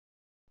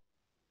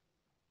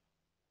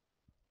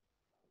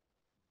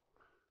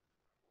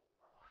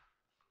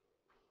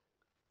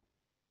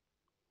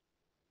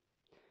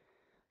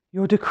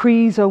Your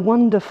decrees are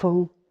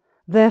wonderful,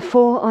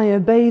 therefore I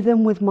obey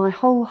them with my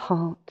whole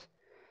heart.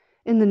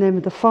 In the name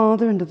of the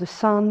Father, and of the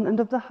Son, and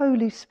of the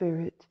Holy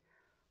Spirit.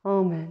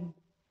 Amen.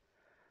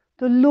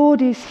 The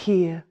Lord is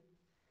here,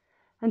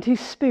 and his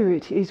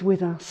Spirit is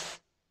with us.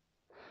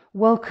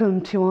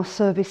 Welcome to our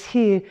service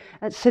here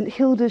at St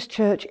Hilda's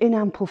Church in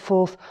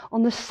Ampleforth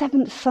on the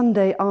 7th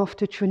Sunday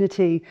after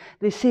Trinity.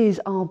 This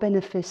is our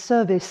benefice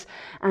service,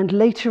 and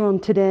later on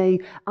today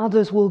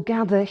others will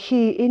gather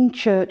here in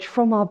church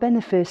from our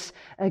benefice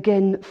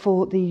again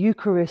for the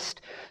Eucharist.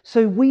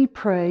 So we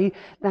pray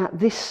that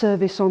this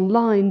service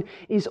online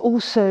is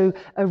also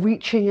a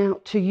reaching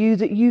out to you,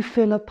 that you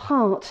feel a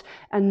part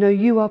and know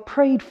you are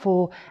prayed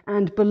for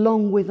and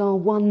belong with our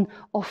one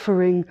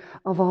offering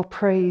of our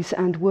praise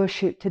and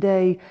worship today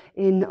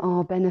in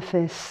our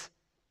benefice.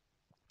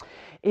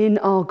 In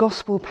our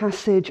gospel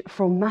passage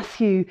from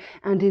Matthew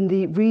and in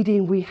the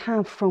reading we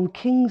have from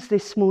Kings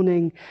this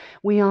morning,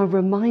 we are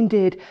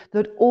reminded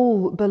that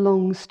all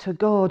belongs to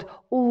God,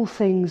 all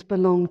things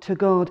belong to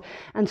God.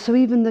 And so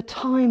even the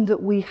time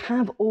that we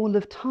have all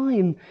of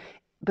time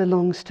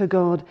belongs to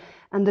God,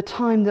 and the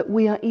time that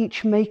we are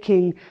each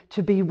making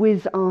to be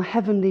with our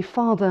Heavenly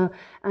Father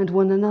and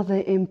one another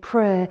in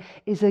prayer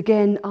is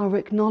again our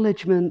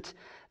acknowledgement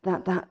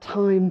that that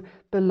time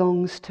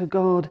belongs to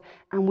God,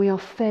 and we are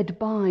fed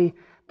by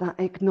that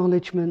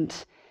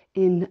acknowledgement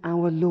in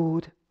our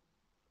Lord.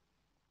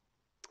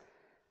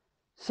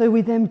 So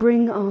we then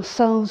bring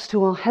ourselves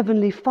to our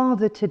Heavenly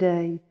Father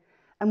today,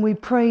 and we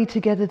pray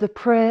together the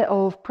prayer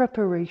of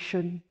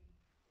preparation.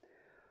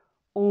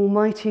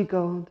 Almighty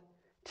God,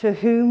 to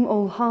whom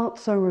all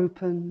hearts are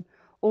open,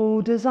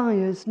 all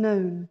desires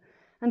known,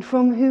 and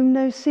from whom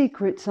no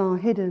secrets are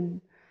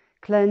hidden,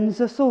 cleanse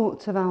the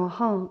thoughts of our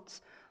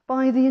hearts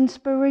by the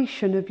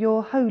inspiration of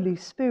your Holy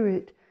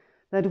Spirit,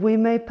 that we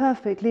may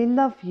perfectly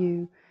love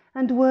you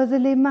and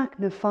worthily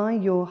magnify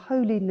your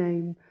holy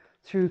name,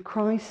 through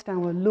Christ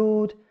our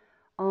Lord.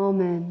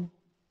 Amen.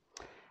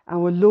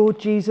 Our Lord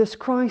Jesus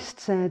Christ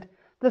said,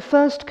 "The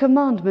first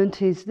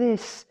commandment is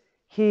this,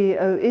 Hear,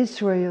 O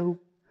Israel,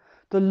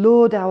 the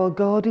Lord our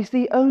God is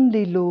the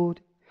only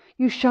Lord.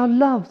 You shall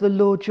love the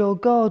Lord your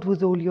God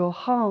with all your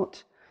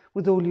heart,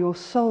 with all your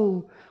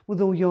soul,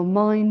 with all your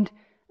mind,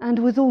 and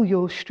with all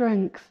your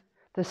strength.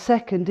 The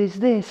second is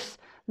this,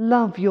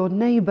 love your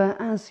neighbour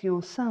as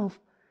yourself.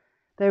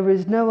 There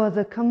is no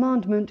other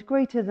commandment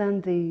greater than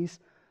these.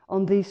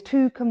 On these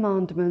two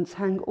commandments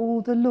hang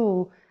all the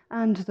law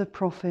and the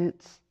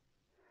prophets."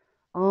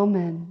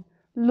 Amen.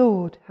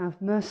 Lord,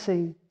 have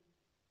mercy.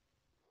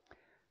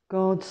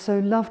 God so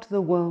loved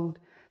the world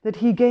that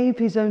he gave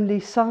his only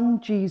Son,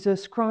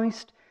 Jesus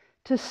Christ,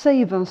 to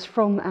save us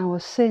from our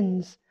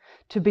sins,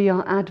 to be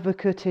our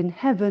advocate in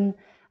heaven,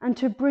 and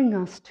to bring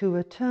us to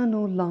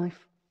eternal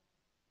life.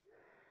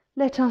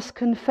 Let us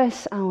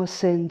confess our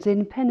sins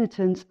in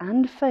penitence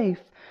and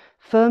faith,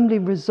 firmly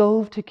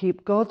resolved to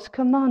keep God's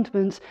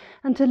commandments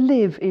and to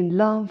live in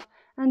love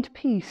and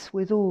peace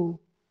with all.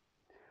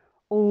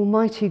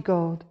 Almighty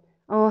God,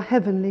 our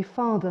Heavenly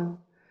Father,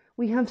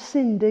 we have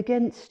sinned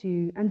against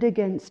you and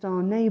against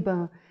our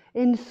neighbour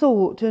in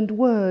thought and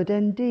word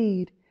and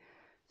deed,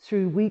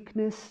 through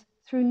weakness,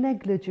 through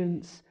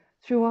negligence,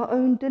 through our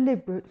own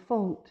deliberate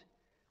fault.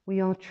 We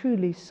are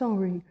truly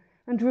sorry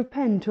and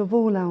repent of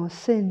all our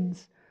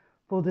sins.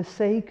 For the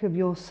sake of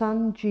your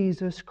Son,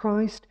 Jesus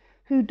Christ,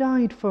 who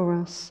died for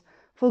us,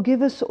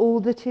 forgive us all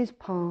that is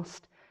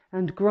past,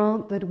 and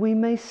grant that we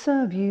may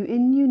serve you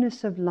in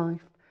newness of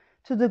life,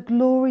 to the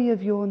glory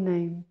of your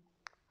name.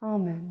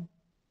 Amen.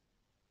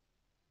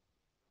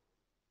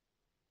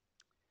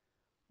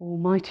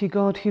 Almighty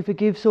God, who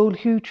forgives all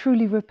who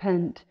truly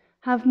repent,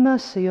 have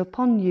mercy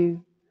upon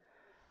you.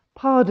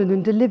 Pardon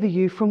and deliver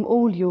you from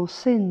all your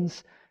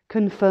sins,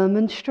 confirm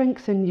and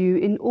strengthen you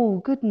in all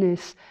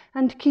goodness,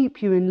 and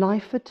keep you in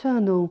life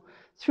eternal,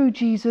 through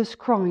Jesus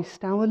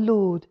Christ our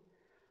Lord.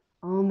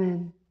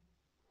 Amen.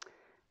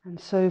 And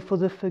so for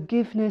the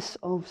forgiveness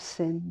of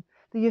sin,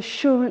 the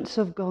assurance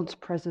of God's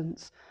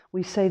presence,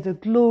 we say the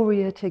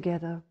Gloria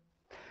together.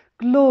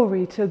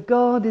 Glory to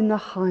God in the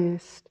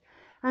highest,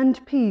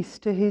 and peace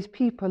to his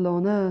people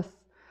on earth.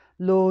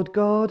 Lord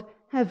God,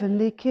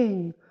 heavenly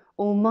King,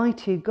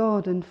 almighty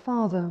God and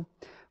Father,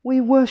 we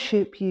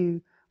worship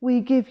you, we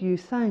give you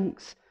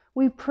thanks,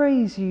 we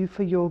praise you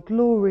for your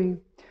glory.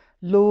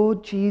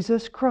 Lord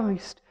Jesus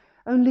Christ,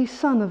 only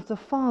Son of the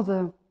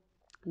Father,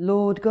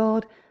 Lord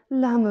God,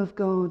 Lamb of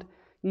God,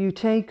 you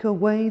take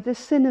away the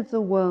sin of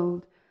the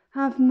world.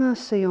 Have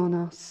mercy on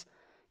us.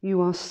 You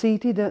are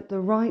seated at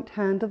the right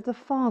hand of the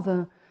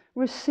Father.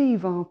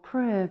 Receive our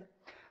prayer.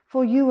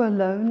 For you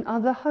alone are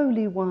the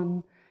Holy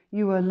One.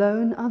 You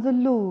alone are the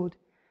Lord.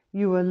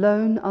 You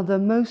alone are the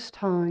Most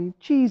High,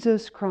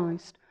 Jesus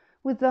Christ,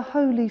 with the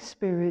Holy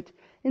Spirit,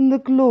 in the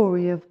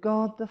glory of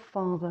God the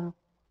Father.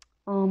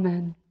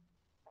 Amen.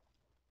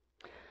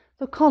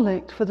 The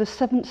Collect for the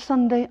 7th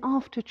Sunday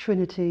after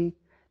Trinity.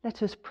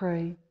 Let us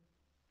pray.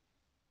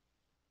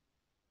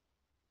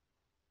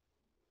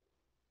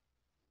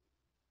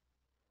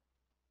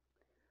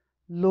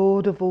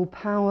 Lord of all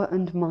power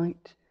and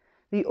might,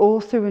 the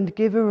author and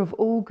giver of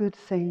all good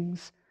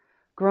things,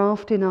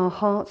 graft in our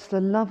hearts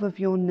the love of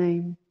your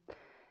name.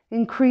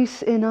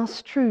 Increase in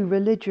us true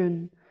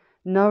religion,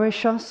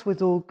 nourish us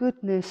with all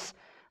goodness,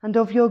 and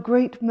of your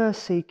great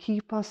mercy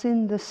keep us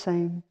in the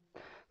same.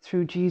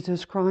 Through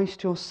Jesus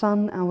Christ, your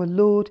Son, our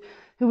Lord,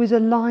 who is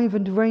alive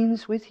and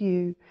reigns with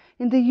you,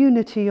 in the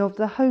unity of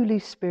the Holy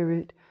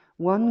Spirit,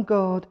 one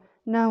God,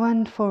 now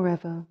and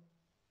forever.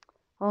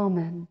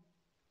 Amen.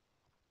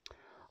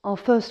 Our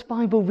first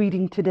Bible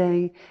reading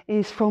today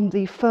is from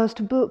the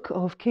first book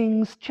of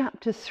Kings,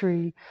 chapter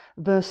 3,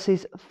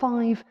 verses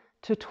 5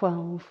 to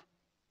 12.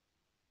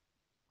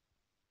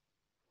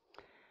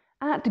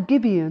 At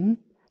Gibeon,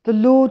 the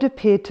Lord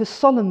appeared to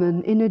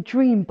Solomon in a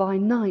dream by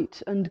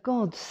night, and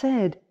God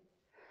said,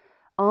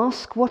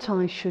 "Ask what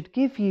I should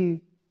give you."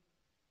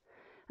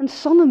 And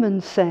Solomon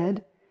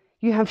said,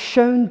 "You have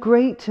shown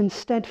great and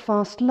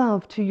steadfast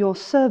love to your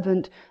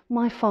servant,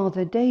 my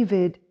father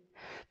David,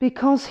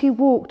 because he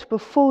walked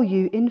before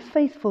you in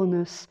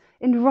faithfulness,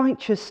 in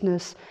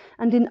righteousness,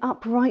 and in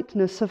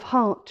uprightness of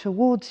heart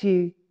towards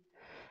you.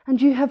 And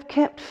you have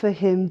kept for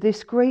him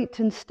this great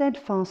and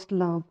steadfast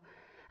love,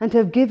 and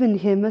have given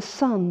him a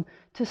son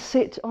to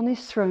sit on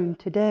his throne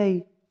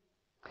today.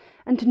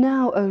 And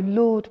now, O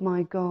Lord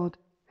my God,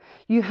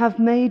 you have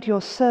made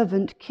your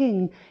servant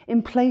king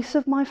in place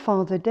of my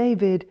father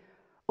David,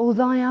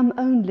 although I am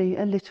only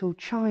a little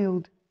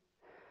child.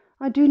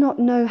 I do not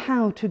know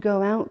how to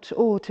go out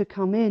or to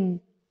come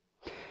in.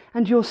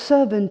 And your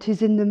servant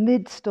is in the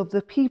midst of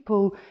the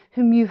people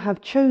whom you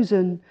have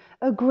chosen,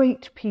 a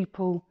great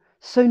people,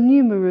 so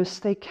numerous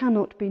they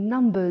cannot be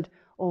numbered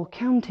or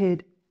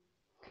counted.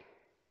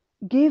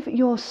 Give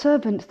your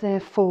servant,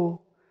 therefore,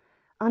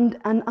 and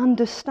an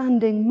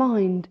understanding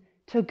mind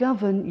to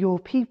govern your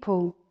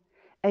people,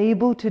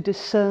 able to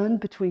discern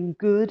between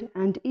good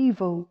and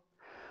evil.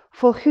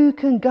 For who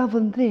can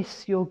govern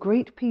this, your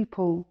great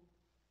people?"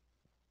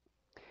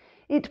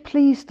 It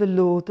pleased the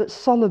Lord that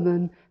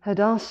Solomon had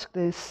asked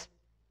this.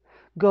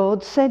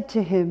 God said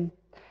to him,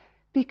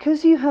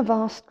 "Because you have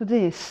asked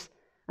this,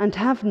 and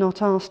have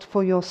not asked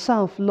for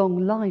yourself long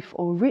life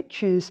or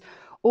riches,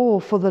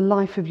 or for the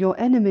life of your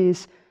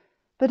enemies,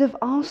 but have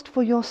asked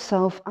for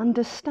yourself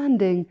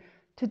understanding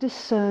to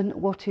discern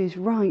what is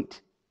right,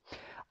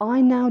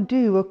 I now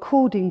do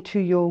according to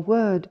your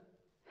word.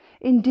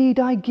 Indeed,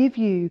 I give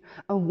you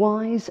a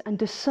wise and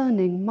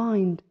discerning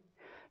mind.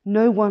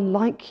 No one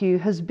like you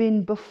has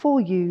been before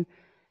you,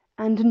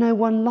 and no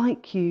one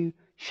like you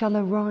shall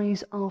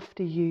arise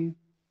after you."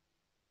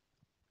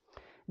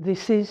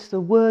 This is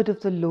the word of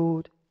the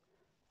Lord.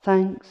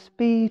 Thanks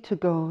be to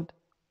God.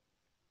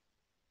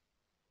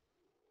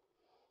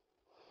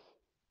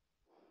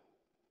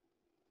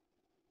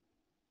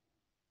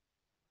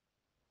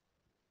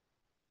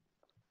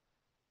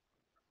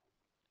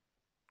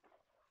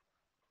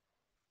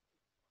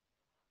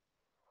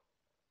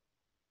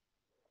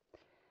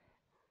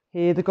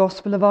 Hear the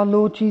gospel of our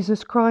Lord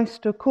Jesus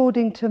Christ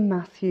according to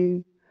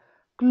Matthew.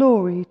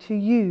 Glory to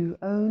you,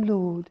 O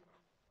Lord.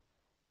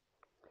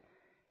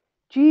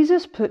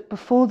 Jesus put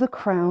before the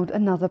crowd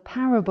another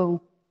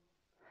parable.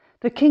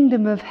 The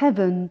kingdom of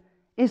heaven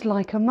is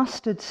like a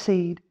mustard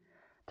seed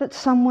that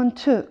someone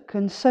took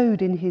and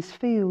sowed in his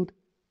field.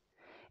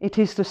 It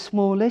is the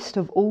smallest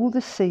of all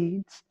the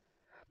seeds,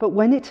 but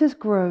when it has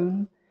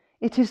grown,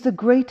 it is the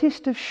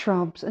greatest of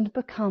shrubs and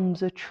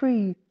becomes a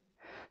tree,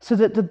 so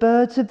that the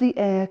birds of the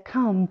air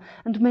come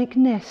and make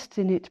nests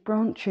in its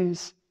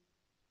branches.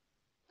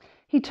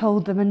 He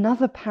told them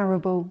another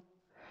parable.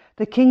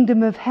 The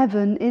kingdom of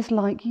heaven is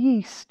like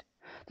yeast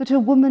that a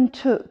woman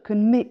took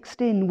and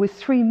mixed in with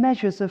 3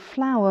 measures of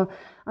flour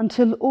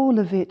until all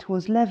of it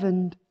was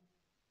leavened.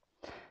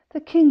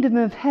 The kingdom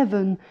of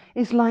heaven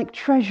is like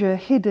treasure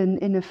hidden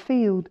in a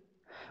field,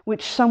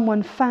 which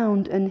someone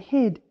found and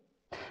hid.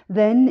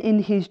 Then in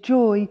his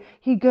joy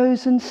he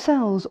goes and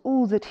sells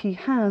all that he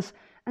has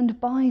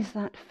and buys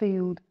that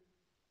field.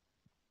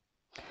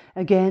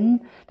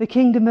 Again, the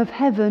kingdom of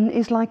heaven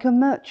is like a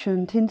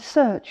merchant in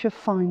search of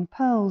fine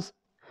pearls.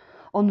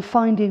 On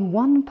finding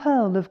one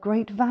pearl of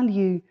great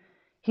value,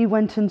 he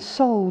went and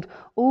sold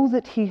all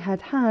that he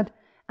had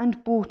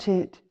and bought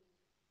it.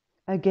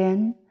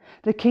 Again,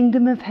 the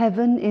kingdom of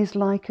heaven is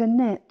like a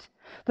net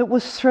that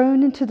was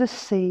thrown into the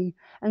sea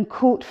and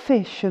caught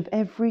fish of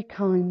every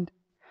kind.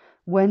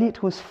 When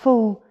it was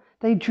full,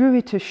 they drew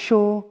it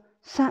ashore,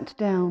 sat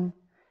down,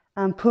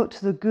 and put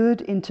the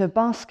good into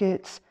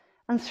baskets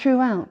and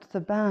threw out the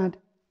bad.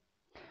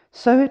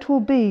 So it will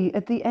be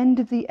at the end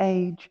of the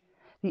age.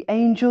 The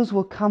angels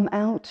will come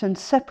out and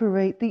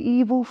separate the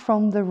evil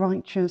from the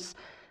righteous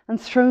and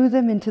throw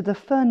them into the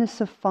furnace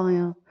of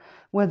fire,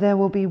 where there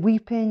will be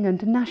weeping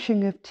and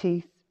gnashing of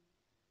teeth.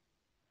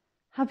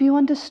 Have you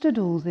understood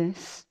all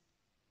this?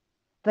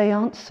 They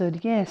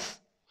answered,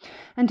 Yes.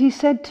 And he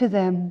said to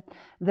them,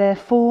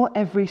 Therefore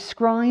every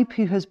scribe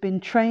who has been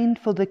trained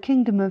for the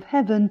kingdom of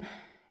heaven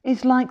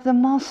is like the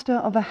master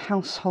of a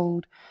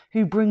household,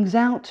 who brings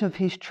out of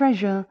his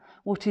treasure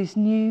what is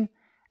new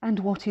and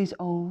what is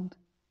old.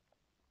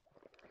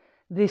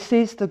 This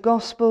is the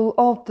gospel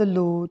of the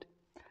Lord.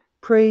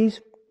 Praise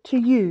to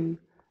you,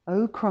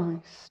 O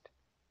Christ.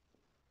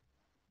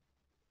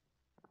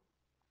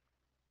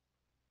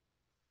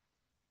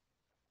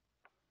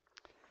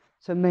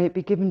 So may it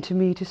be given to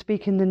me to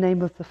speak in the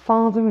name of the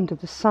Father, and of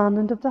the Son,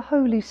 and of the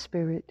Holy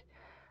Spirit.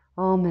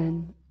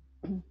 Amen.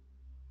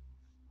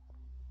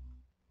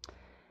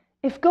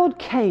 If God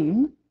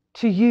came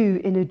to you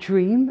in a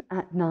dream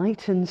at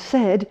night and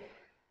said,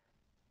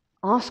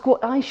 "Ask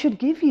what I should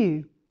give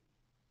you,"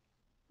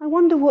 I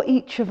wonder what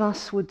each of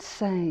us would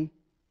say.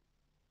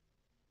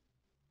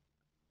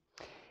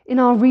 In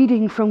our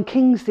reading from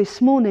Kings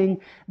this morning,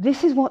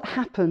 this is what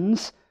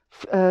happens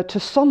to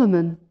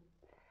Solomon.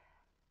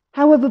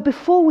 However,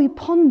 before we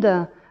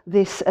ponder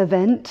this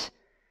event,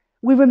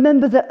 we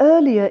remember that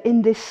earlier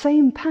in this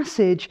same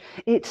passage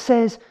it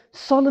says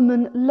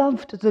Solomon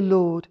loved the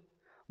Lord,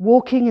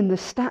 walking in the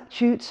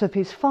statutes of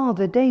his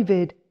father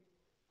David.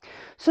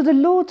 So the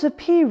Lord's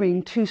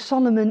appearing to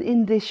Solomon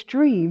in this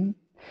dream,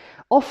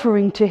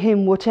 offering to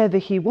him whatever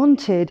he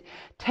wanted,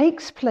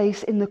 takes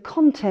place in the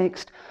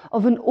context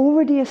of an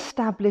already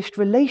established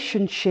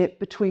relationship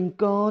between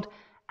God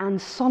and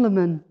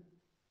Solomon.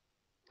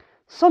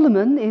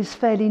 Solomon is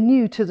fairly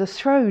new to the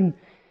throne.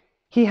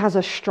 He has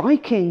a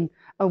striking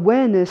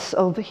awareness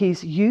of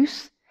his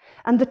youth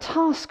and the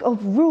task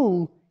of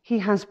rule he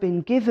has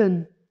been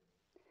given.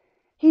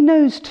 He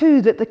knows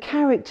too that the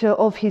character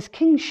of his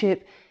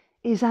kingship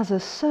is as a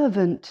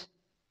servant.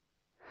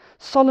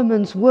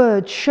 Solomon's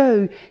words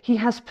show he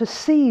has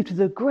perceived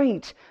the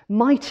great,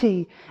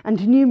 mighty,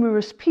 and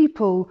numerous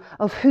people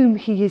of whom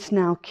he is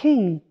now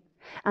king,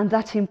 and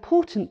that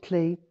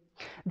importantly,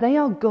 they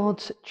are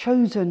God's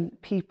chosen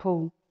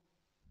people.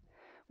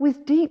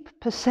 With deep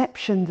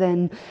perception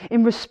then,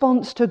 in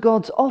response to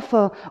God's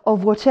offer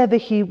of whatever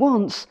he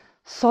wants,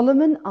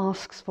 Solomon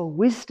asks for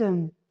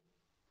wisdom.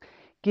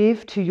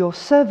 Give to your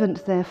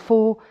servant,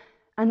 therefore,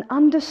 an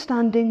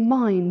understanding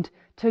mind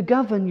to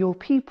govern your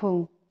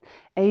people,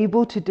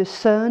 able to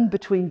discern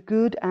between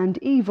good and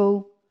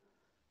evil.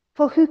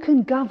 For who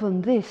can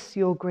govern this,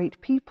 your great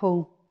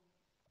people?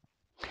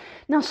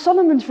 Now,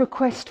 Solomon's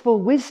request for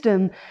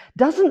wisdom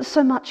doesn't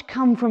so much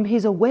come from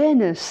his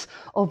awareness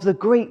of the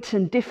great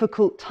and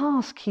difficult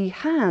task he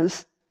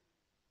has,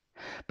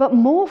 but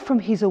more from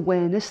his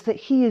awareness that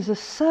he is a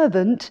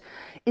servant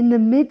in the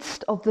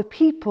midst of the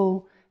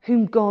people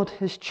whom God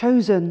has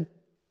chosen.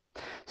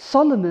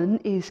 Solomon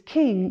is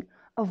king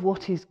of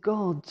what is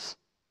God's.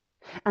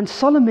 And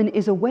Solomon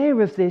is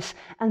aware of this,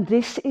 and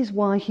this is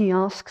why he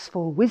asks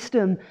for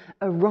wisdom,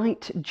 a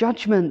right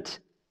judgment.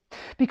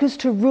 Because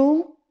to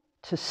rule,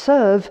 to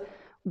serve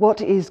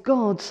what is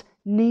God's,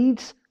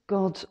 needs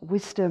God's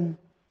wisdom.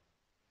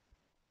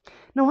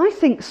 Now, I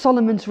think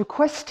Solomon's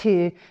request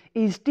here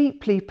is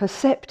deeply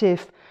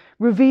perceptive,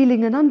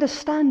 revealing an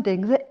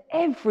understanding that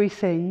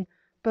everything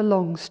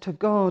belongs to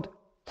God.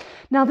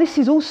 Now, this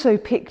is also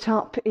picked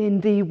up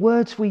in the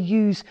words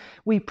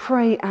we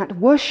pray at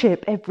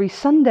worship every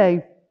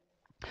Sunday.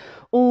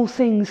 All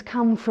things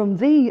come from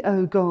thee,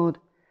 O God,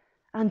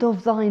 and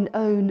of thine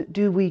own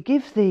do we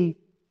give thee.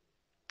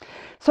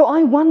 So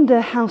I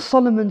wonder how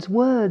Solomon's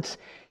words,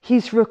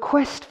 his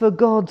request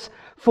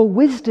for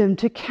wisdom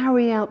to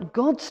carry out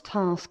God's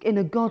task in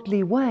a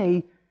godly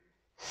way,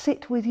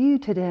 sit with you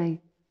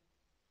today.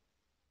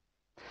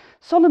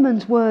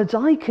 Solomon's words,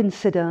 I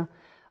consider,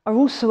 are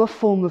also a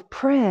form of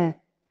prayer,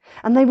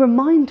 and they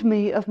remind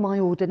me of my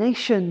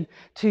ordination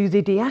to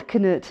the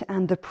diaconate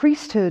and the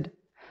priesthood,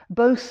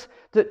 both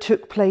that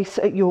took place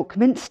at York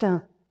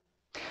Minster.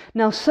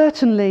 Now,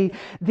 certainly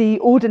the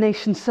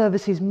ordination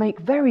services make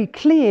very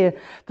clear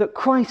that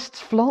Christ's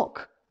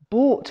flock,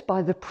 bought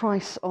by the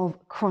price of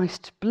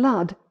Christ's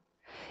blood,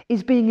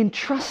 is being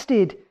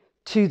entrusted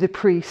to the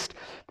priest,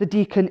 the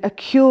deacon, a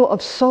cure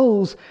of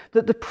souls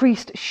that the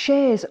priest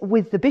shares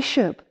with the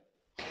bishop,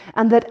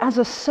 and that as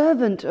a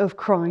servant of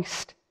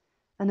Christ,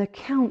 an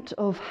account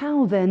of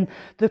how then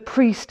the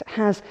priest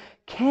has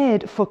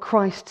cared for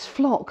Christ's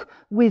flock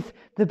with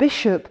the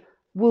bishop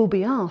will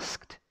be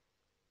asked.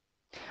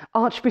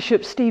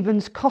 Archbishop Stephen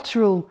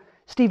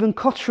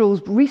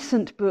Cotterell's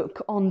recent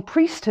book on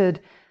priesthood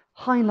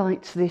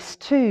highlights this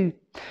too,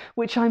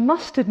 which I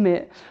must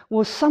admit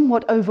was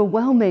somewhat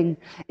overwhelming,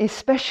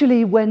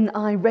 especially when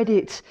I read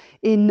it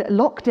in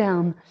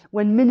lockdown,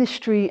 when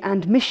ministry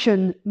and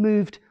mission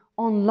moved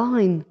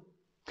online.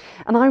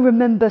 And I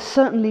remember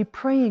certainly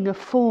praying a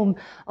form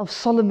of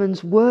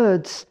Solomon's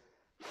words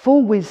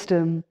for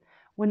wisdom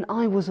when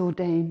I was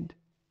ordained.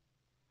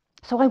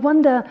 So I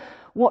wonder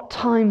what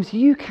times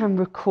you can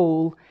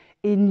recall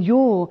in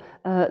your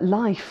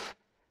life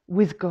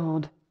with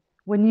God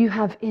when you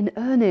have in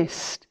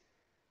earnest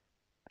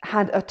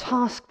had a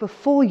task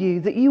before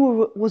you that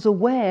you was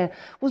aware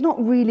was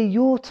not really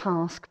your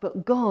task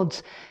but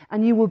God's,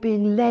 and you were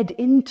being led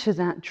into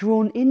that,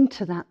 drawn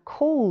into that,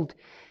 called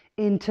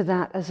into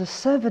that as a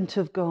servant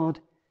of God.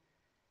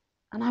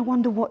 And I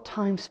wonder what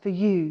times for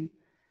you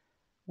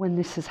when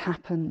this has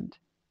happened.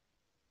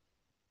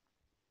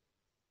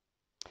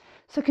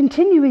 So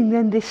continuing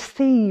then this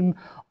theme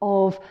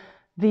of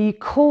the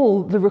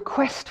call, the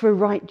request for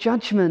right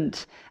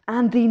judgment,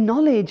 and the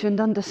knowledge and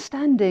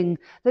understanding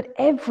that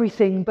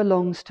everything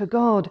belongs to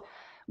God,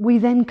 we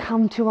then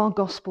come to our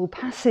gospel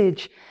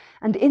passage.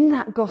 And in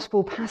that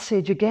gospel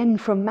passage, again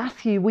from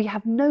Matthew, we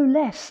have no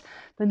less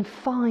than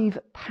 5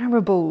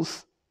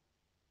 parables.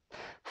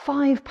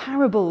 5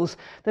 parables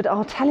that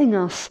are telling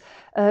us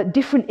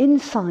different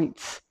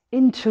insights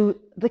into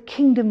the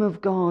kingdom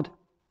of God.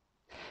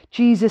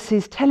 Jesus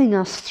is telling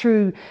us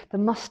through the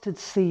mustard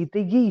seed,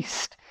 the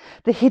yeast,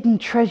 the hidden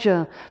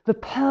treasure, the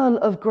pearl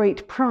of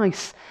great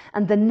price,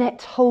 and the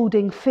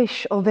net-holding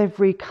fish of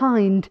every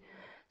kind,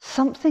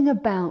 something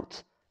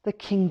about the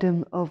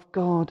kingdom of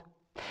God.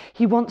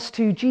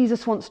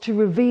 Jesus wants to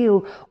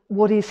reveal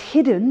what is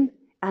hidden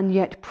and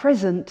yet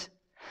present,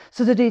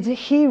 so that his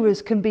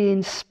hearers can be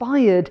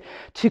inspired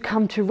to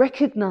come to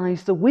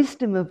recognize the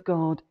wisdom of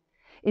God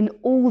in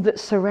all that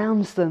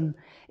surrounds them,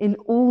 in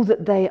all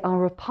that they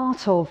are a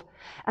part of.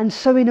 And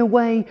so in a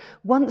way,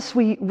 once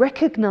we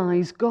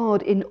recognize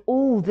God in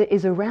all that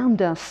is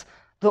around us,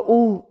 that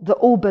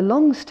all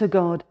belongs to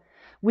God,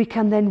 we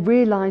can then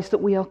realize that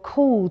we are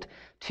called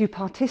to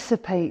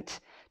participate,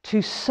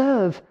 to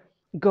serve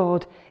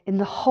God in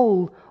the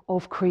whole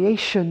of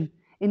creation,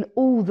 in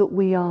all that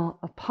we are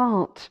a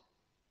part.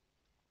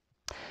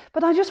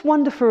 But I just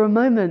wonder for a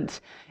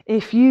moment,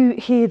 if you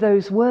hear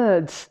those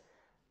words,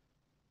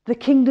 the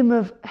kingdom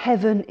of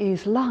heaven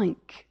is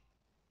like,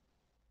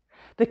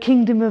 the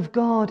kingdom of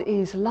God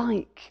is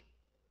like,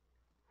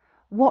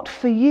 what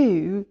for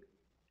you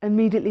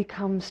immediately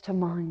comes to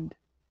mind?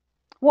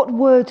 What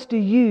words do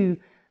you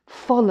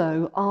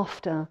follow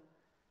after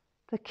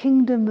the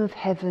kingdom of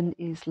heaven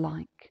is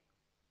like?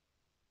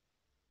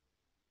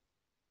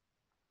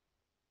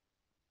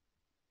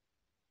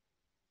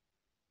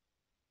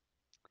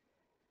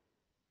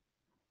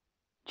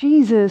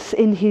 Jesus,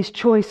 in his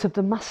choice of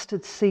the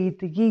mustard seed,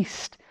 the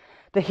yeast,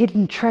 the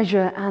hidden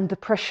treasure, and the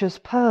precious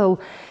pearl,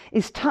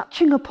 is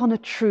touching upon a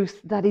truth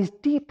that is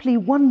deeply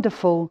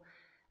wonderful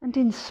and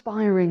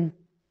inspiring.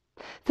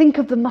 Think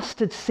of the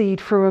mustard seed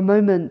for a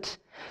moment,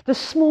 the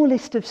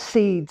smallest of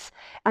seeds,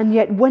 and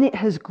yet when it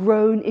has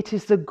grown, it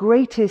is the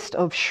greatest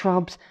of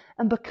shrubs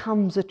and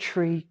becomes a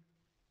tree.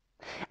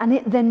 And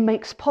it then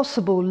makes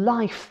possible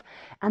life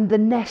and the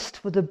nest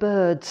for the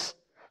birds,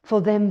 for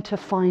them to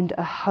find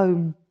a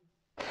home.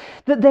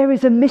 That there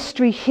is a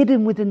mystery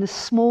hidden within the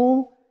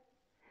small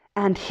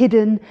and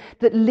hidden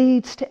that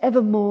leads to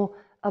ever more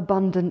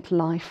abundant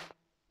life.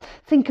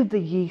 Think of the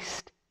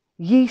yeast.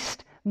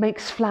 Yeast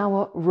makes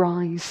flour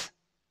rise.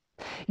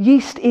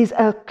 Yeast is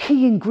a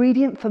key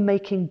ingredient for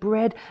making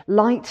bread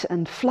light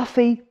and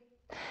fluffy.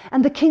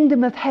 And the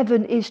kingdom of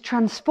heaven is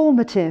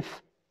transformative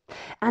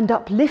and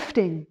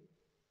uplifting.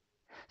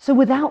 So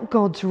without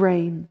God's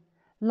reign,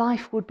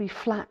 life would be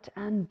flat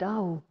and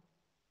dull.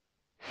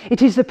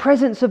 It is the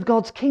presence of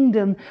God's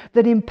kingdom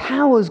that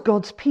empowers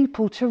God's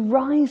people to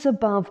rise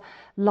above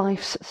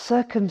life's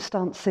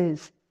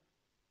circumstances.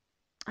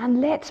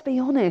 And let's be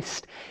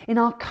honest, in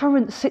our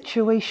current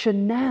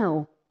situation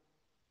now,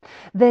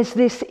 there's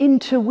this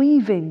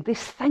interweaving,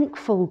 this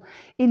thankful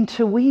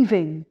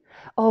interweaving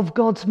of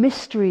God's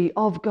mystery,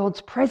 of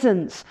God's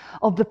presence,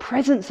 of the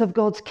presence of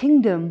God's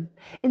kingdom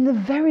in the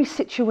very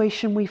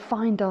situation we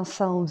find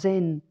ourselves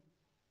in.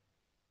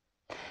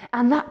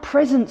 And that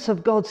presence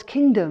of God's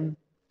kingdom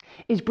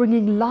is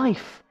bringing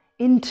life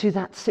into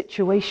that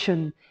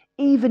situation,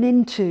 even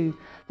into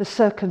the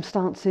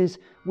circumstances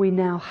we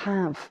now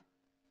have.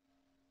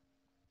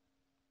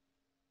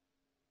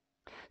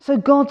 So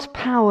God's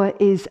power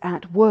is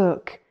at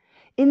work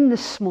in the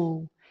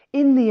small,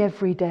 in the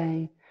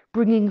everyday,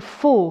 bringing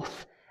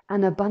forth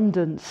an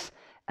abundance,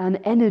 an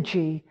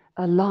energy,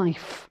 a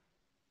life.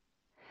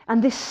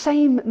 And this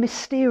same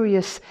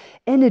mysterious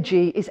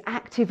energy is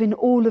active in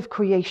all of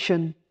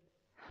creation,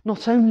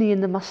 not only in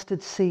the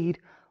mustard seed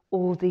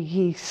or the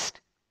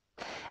yeast.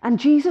 And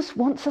Jesus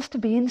wants us to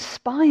be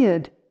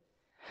inspired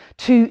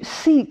to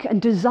seek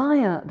and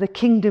desire the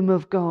kingdom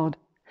of God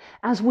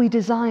as we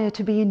desire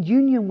to be in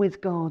union with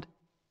God.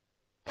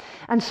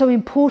 And so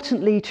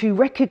importantly, to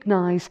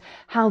recognize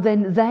how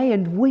then they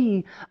and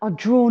we are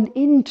drawn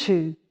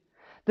into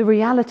the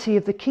reality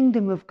of the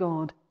kingdom of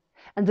God,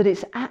 and that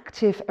it's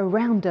active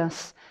around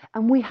us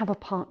and we have a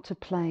part to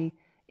play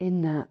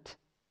in that.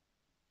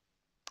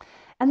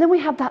 And then we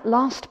have that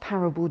last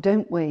parable,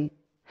 don't we?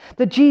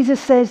 That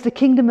Jesus says the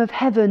kingdom of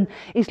heaven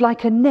is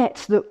like a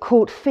net that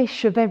caught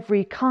fish of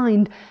every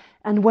kind,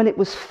 and when it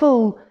was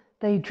full,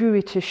 they drew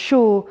it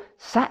ashore,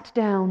 sat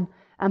down,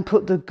 and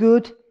put the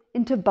good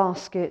into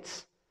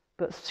baskets,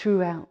 but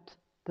threw out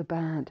the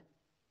bad.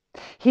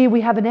 Here we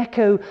have an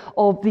echo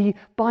of the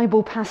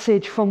Bible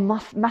passage from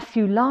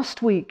Matthew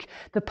last week,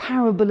 the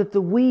parable of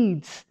the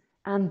weeds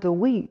and the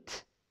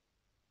wheat.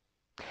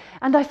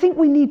 And I think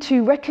we need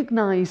to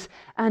recognize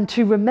and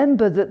to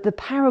remember that the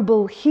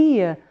parable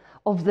here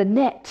of the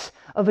net,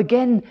 of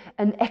again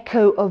an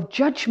echo of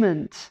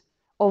judgment,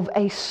 of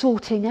a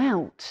sorting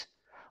out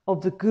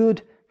of the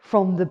good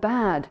from the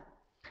bad,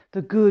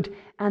 the good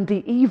and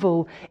the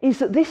evil, is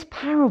that this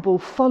parable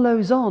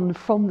follows on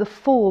from the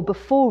four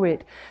before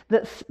it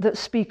that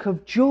speak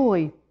of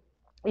joy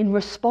in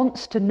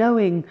response to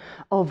knowing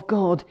of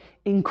God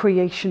in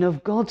creation,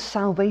 of God's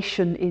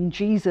salvation in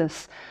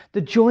Jesus,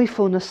 the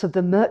joyfulness of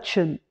the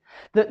merchant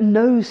that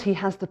knows he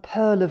has the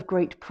pearl of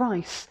great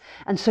price,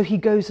 and so he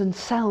goes and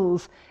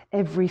sells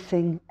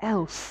everything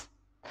else.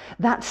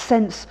 That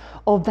sense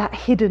of that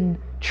hidden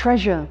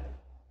treasure.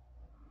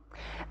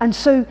 And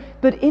so,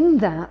 but in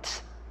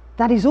that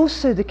is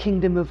also the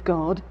kingdom of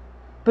God,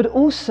 but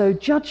also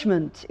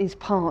judgment is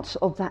part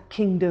of that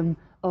kingdom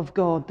of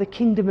God, the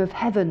kingdom of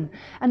heaven.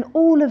 And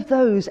all of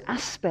those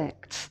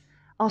aspects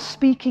are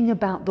speaking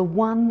about the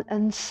one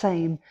and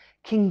same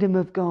kingdom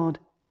of God.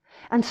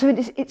 And so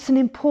it's an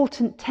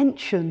important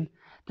tension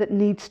that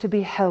needs to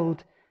be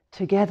held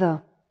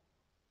together.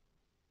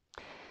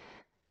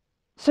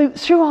 So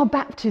through our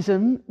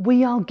baptism,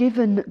 we are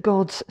given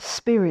God's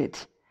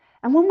Spirit.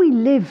 And when we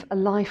live a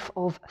life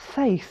of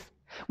faith,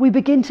 we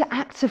begin to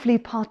actively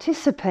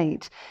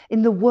participate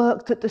in the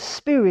work that the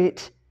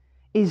Spirit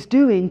is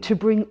doing to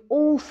bring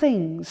all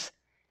things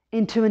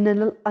into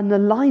an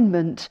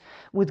alignment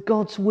with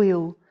God's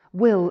will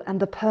and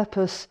the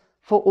purpose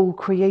for all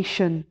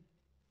creation.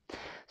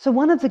 So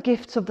one of the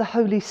gifts of the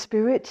Holy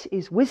Spirit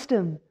is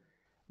wisdom,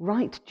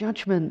 right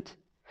judgment,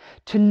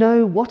 to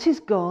know what is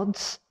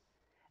God's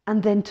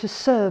and then to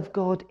serve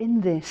God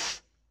in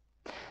this.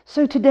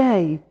 So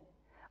today,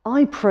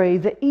 I pray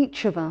that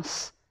each of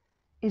us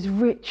is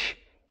rich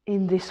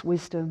in this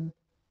wisdom,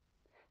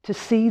 to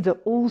see that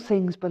all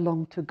things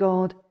belong to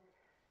God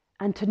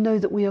and to know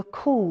that we are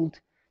called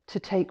to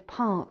take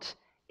part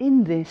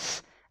in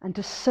this and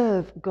to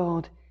serve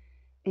God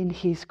in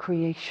his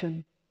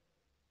creation.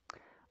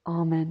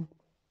 Amen.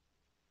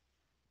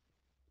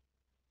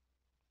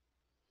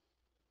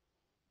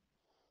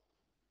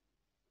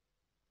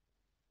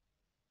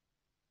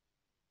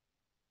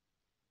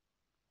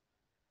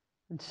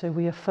 And so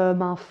we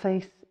affirm our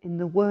faith in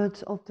the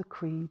words of the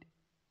Creed.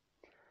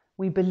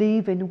 We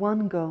believe in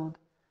one God,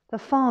 the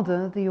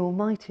Father, the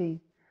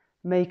Almighty,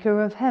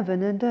 maker of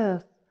heaven and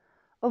earth,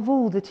 of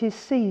all that is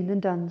seen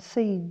and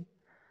unseen.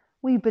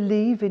 We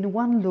believe in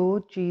one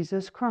Lord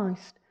Jesus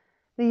Christ,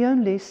 the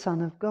only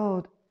Son of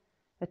God,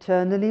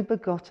 eternally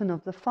begotten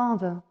of the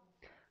Father,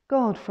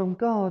 God from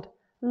God,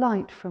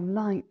 light from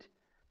light,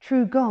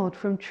 true God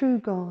from true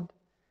God,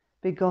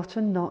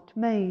 begotten not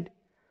made,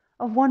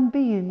 of one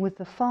being with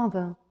the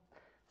Father.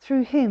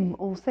 Through him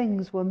all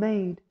things were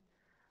made.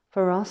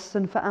 For us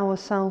and for our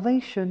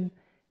salvation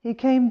he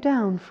came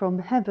down from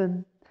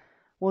heaven,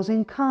 was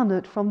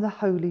incarnate from the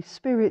Holy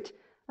Spirit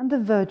and the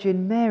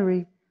Virgin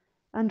Mary,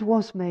 and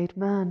was made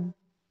man.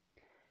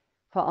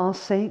 For our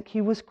sake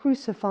he was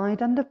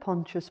crucified under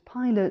Pontius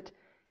Pilate.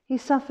 He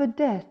suffered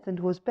death and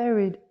was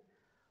buried.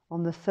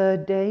 On the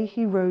third day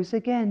he rose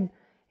again,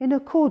 in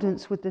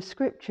accordance with the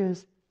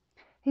Scriptures.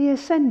 He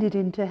ascended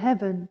into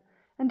heaven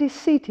and is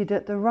seated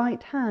at the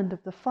right hand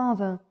of the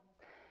Father.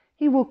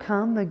 He will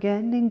come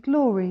again in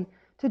glory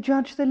to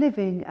judge the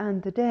living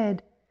and the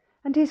dead,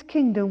 and his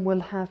kingdom will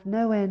have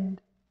no end.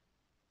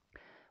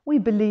 We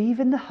believe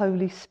in the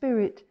Holy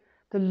Spirit,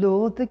 the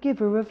Lord, the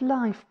giver of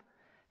life,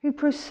 who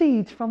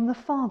proceeds from the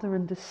Father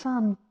and the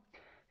Son,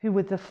 who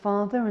with the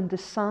Father and the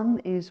Son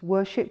is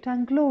worshipped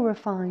and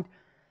glorified,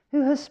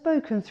 who has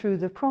spoken through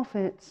the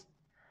prophets.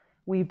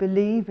 We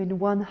believe in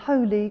one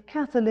holy,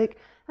 Catholic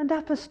and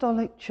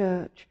Apostolic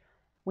Church.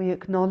 We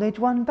acknowledge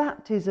one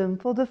baptism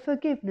for the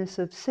forgiveness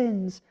of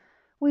sins.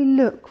 We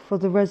look for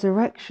the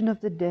resurrection of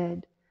the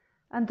dead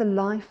and the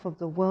life of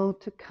the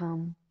world to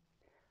come.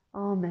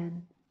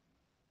 Amen.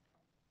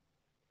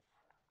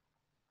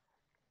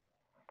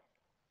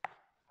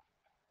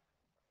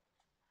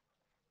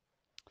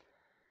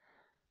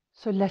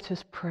 So let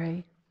us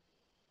pray.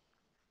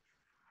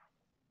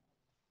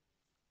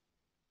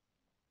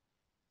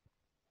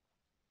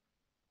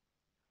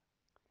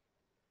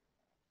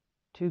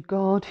 To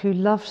God, who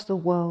loves the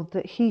world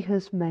that he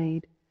has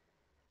made,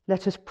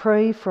 let us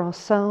pray for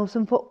ourselves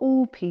and for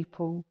all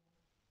people.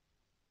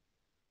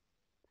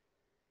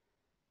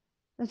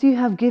 As you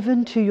have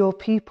given to your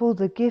people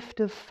the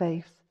gift of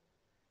faith,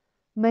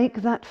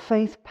 make that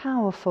faith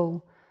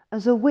powerful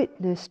as a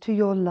witness to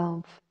your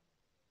love.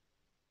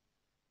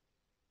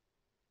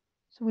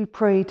 So we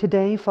pray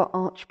today for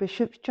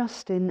Archbishops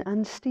Justin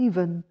and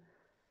Stephen,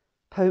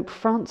 Pope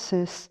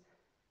Francis,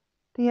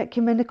 the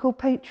Ecumenical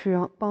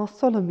Patriarch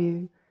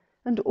Bartholomew,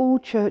 and all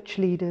church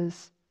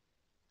leaders,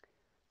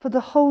 for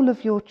the whole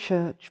of your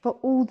church, for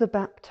all the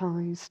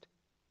baptized,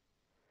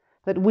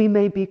 that we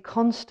may be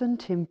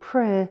constant in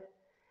prayer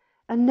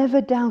and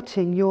never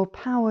doubting your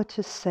power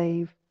to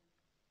save.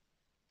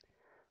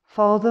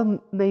 Father,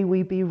 may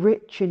we be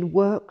rich in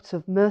works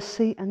of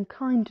mercy and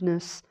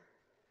kindness,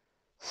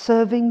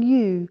 serving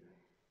you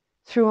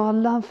through our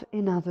love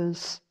in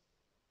others,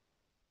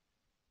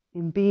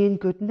 in being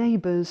good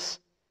neighbours,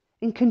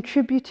 in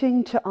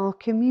contributing to our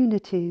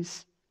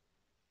communities.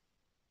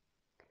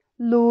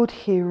 Lord,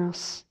 hear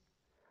us.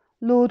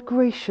 Lord,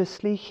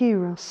 graciously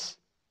hear us.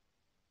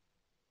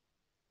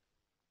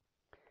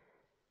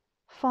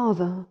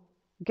 Father,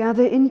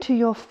 gather into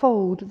your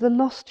fold the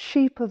lost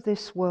sheep of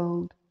this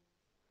world,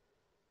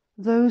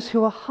 those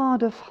who are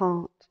hard of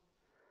heart,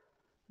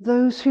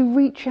 those who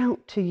reach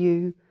out to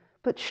you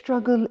but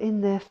struggle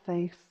in their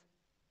faith.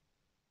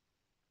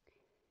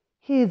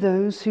 Hear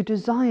those who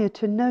desire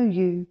to know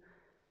you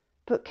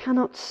but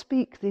cannot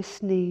speak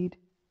this need.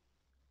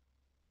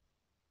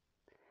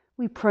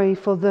 We pray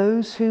for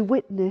those who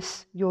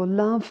witness your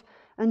love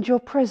and your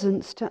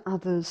presence to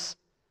others,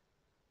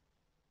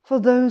 for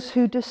those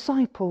who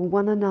disciple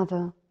one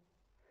another.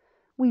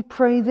 We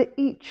pray that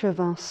each of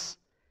us,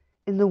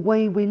 in the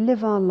way we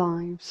live our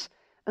lives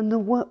and the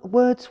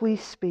words we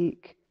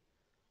speak,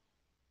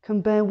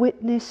 can bear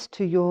witness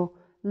to your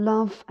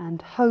love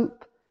and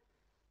hope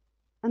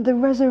and the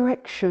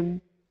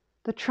resurrection,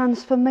 the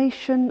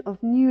transformation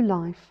of new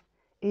life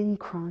in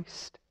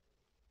Christ.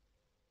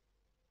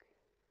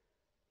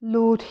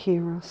 Lord,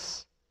 hear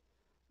us.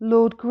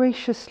 Lord,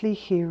 graciously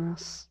hear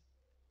us.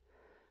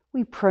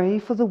 We pray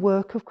for the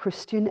work of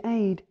Christian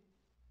aid,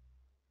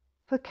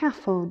 for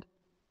CAFOD,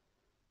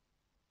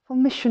 for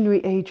missionary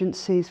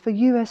agencies, for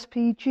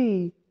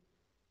USPG,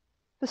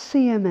 for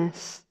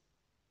CMS,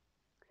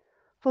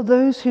 for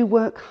those who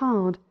work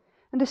hard,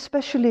 and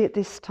especially at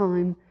this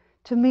time,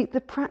 to meet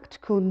the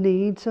practical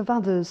needs of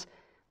others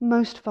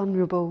most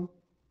vulnerable.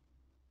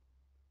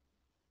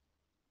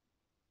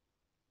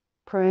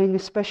 Praying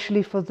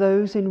especially for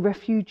those in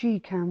refugee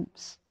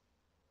camps,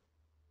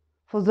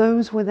 for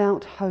those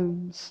without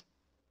homes,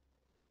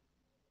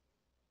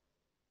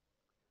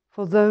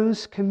 for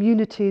those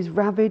communities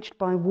ravaged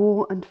by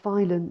war and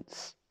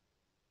violence.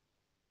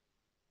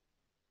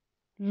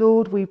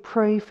 Lord, we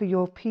pray for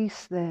your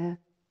peace there.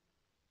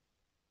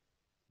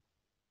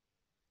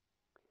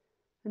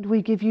 And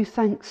we give you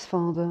thanks,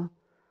 Father,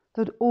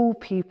 that all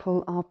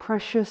people are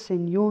precious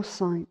in your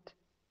sight.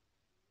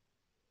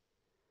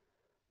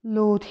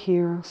 Lord,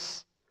 hear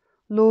us.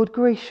 Lord,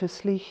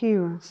 graciously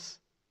hear us.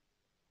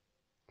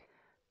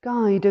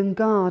 Guide and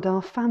guard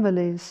our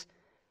families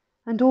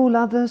and all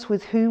others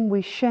with whom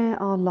we share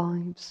our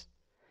lives.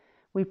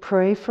 We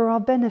pray for our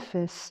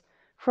benefice,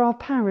 for our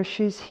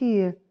parishes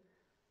here,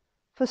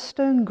 for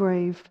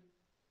Stonegrave,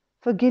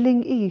 for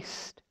Gilling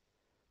East,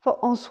 for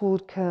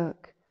Oswald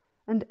Kirk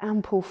and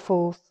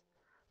Ampleforth,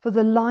 for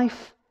the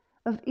life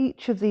of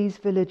each of these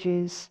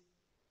villages,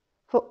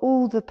 for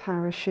all the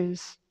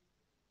parishes.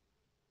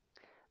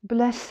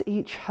 Bless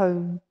each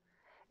home,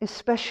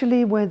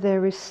 especially where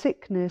there is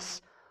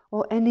sickness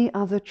or any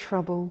other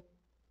trouble.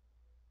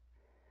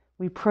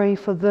 We pray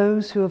for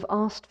those who have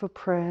asked for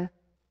prayer,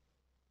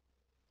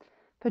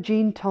 for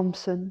Jean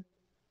Thompson,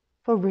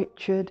 for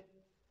Richard,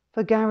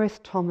 for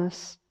Gareth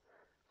Thomas,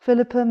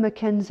 Philippa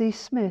Mackenzie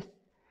Smith,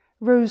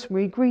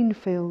 Rosemary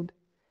Greenfield,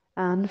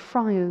 Anne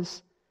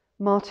Friars,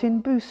 Martin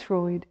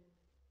Boothroyd.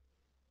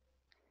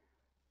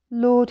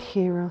 Lord,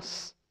 hear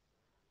us.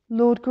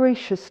 Lord,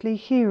 graciously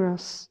hear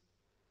us.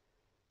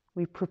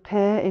 We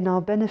prepare in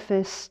our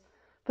benefice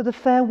for the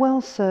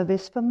farewell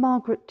service for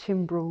Margaret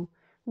Timbrell,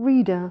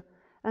 reader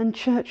and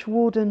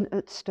churchwarden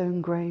at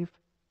Stonegrave.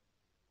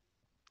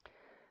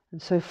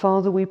 And so,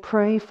 Father, we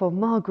pray for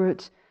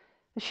Margaret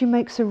as she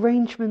makes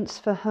arrangements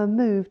for her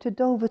move to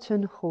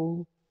Dulverton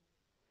Hall.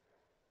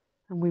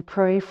 And we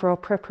pray for our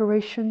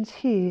preparations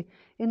here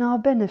in our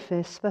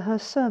benefice for her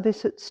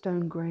service at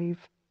Stonegrave.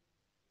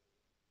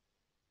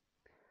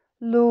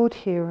 Lord,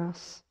 hear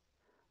us.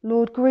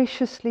 Lord,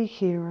 graciously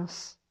hear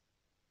us.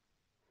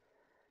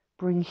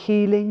 Bring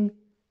healing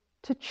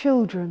to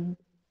children,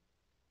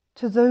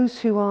 to those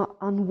who are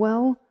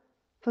unwell,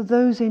 for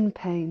those in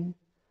pain,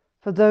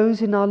 for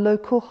those in our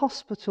local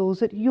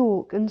hospitals at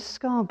York and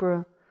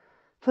Scarborough,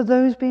 for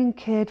those being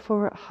cared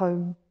for at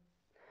home.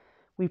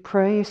 We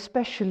pray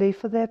especially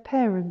for their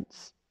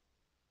parents,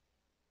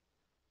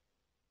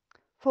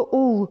 for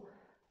all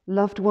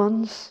loved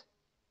ones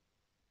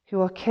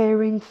who are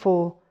caring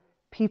for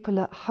people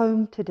at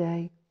home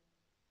today,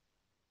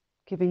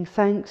 giving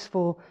thanks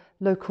for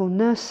local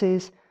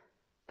nurses,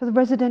 for the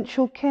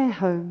residential care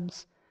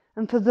homes,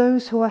 and for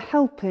those who are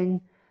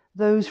helping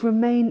those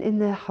remain in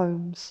their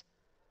homes,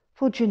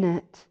 for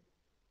Jeanette,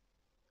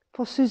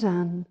 for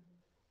Suzanne,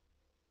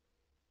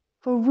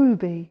 for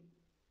Ruby,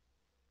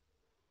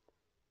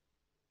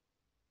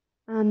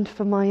 and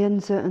for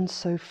Mayenza and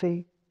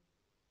Sophie.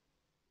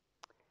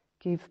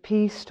 Give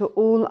peace to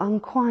all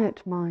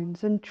unquiet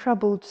minds and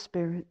troubled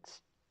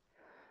spirits.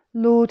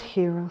 Lord,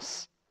 hear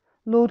us.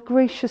 Lord,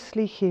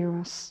 graciously hear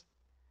us.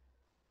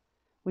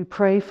 We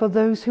pray for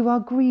those who are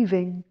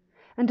grieving,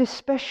 and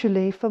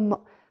especially for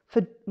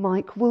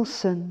Mike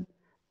Wilson,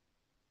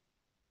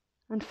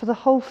 and for the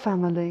whole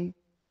family,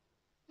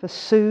 for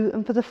Sue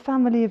and for the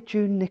family of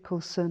June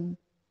Nicholson.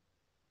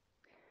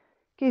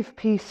 Give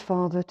peace,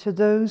 Father, to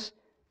those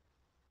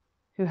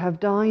who have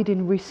died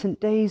in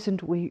recent days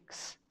and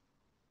weeks,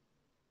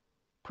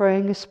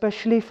 praying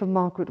especially for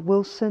Margaret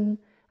Wilson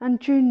and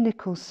June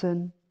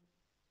Nicholson.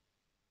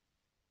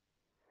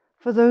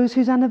 For those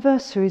whose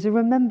anniversaries are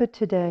remembered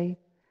today,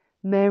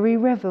 Mary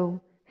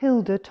Revel,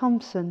 Hilda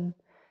Thompson,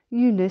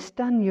 Eunice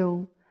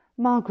Daniel,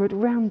 Margaret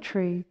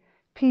Roundtree,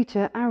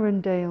 Peter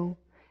Arundale,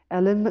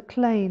 Ellen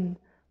McLean,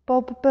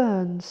 Bob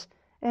Burns,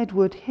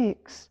 Edward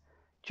Hicks,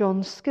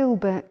 John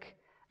Skilbeck,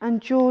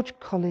 and George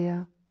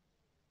Collier.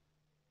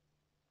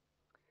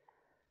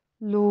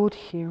 Lord,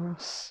 hear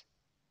us.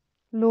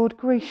 Lord,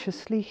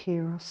 graciously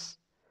hear us.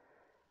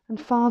 And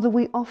Father,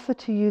 we offer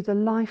to you the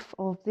life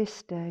of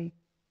this day.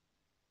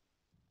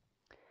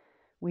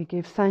 We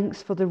give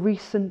thanks for the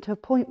recent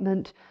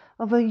appointment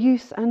of a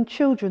youth and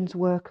children's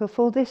worker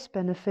for this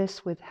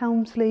benefice with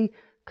Helmsley,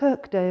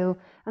 Kirkdale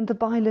and the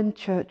Byland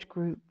Church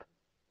Group.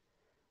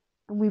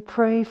 And we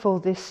pray for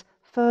this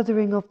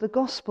furthering of the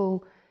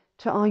gospel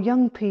to our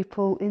young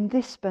people in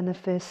this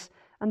benefice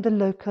and the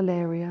local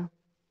area.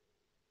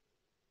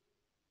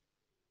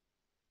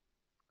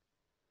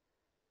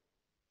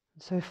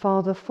 So,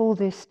 Father, for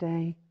this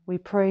day, we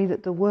pray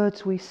that the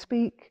words we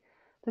speak,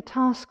 the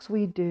tasks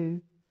we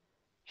do,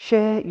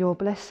 share your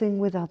blessing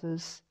with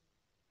others.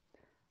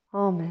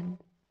 Amen.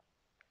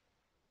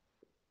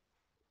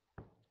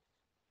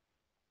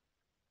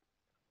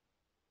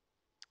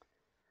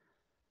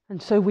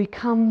 And so we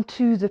come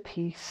to the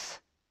peace.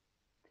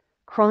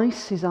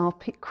 Christ is our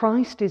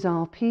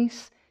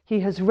peace. He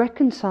has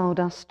reconciled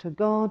us to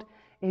God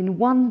in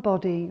one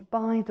body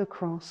by the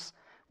cross.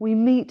 We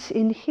meet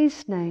in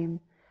his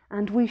name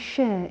and we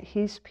share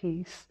his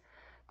peace.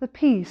 The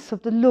peace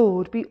of the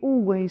Lord be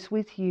always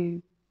with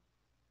you.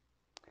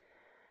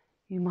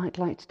 You might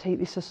like to take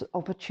this as an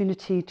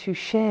opportunity to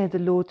share the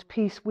Lord's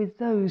peace with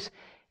those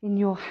in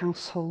your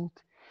household.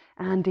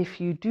 And if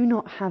you do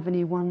not have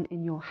anyone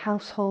in your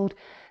household,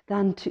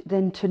 then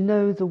to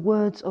know the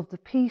words of the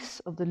peace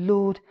of the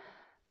Lord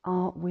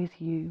are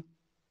with you.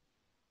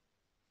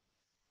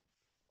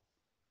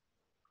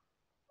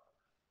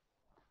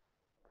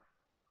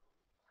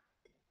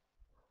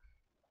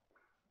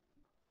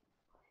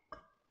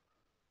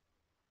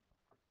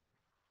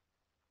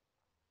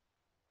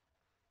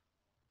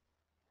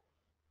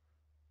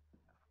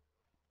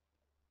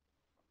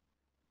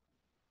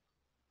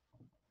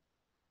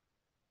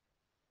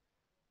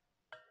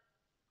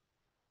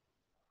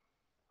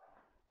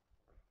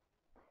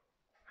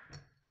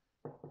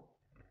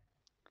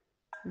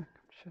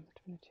 Show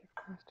the divinity of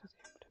Christ as he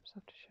offered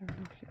himself to share in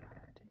our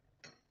humanity.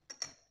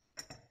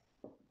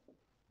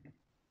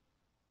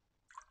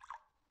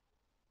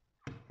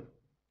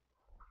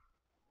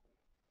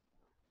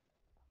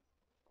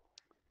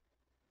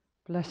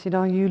 Blessed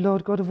are you,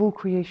 Lord God of all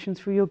creation.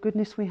 Through your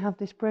goodness we have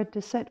this bread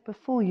to set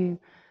before you,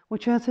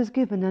 which earth has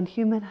given and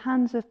human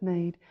hands have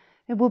made.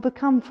 It will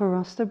become for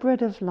us the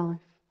bread of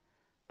life.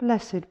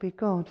 Blessed be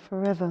God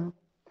forever.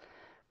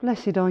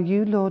 Blessed are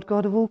you, Lord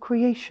God of all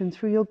creation.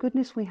 Through your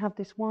goodness we have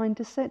this wine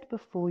to set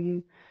before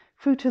you,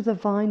 fruit of the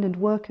vine and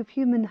work of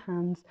human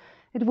hands.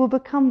 It will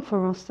become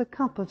for us the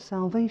cup of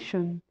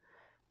salvation.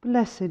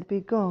 Blessed be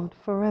God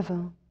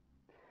forever.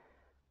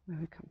 May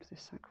we come to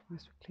this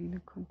sacrifice with clean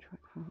and contrite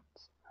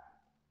hearts.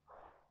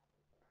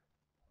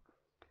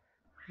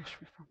 Wash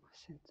me from my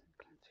sins and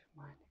cleanse me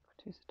from my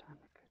iniquities, that I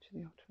may go to the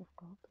altar of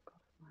God, the God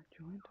of my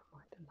joy and of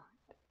my delight.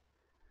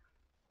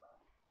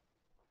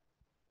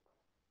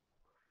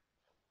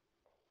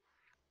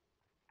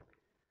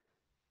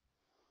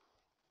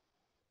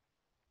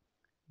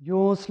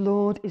 Yours,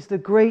 Lord, is the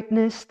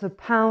greatness, the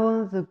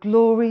power, the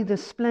glory, the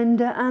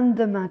splendor, and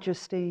the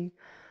majesty.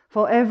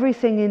 For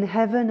everything in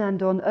heaven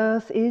and on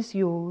earth is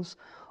yours.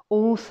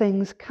 All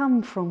things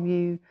come from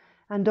you,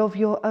 and of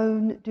your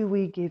own do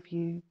we give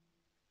you.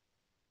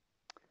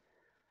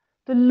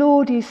 The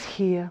Lord is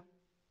here,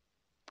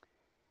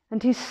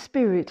 and his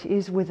Spirit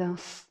is with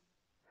us.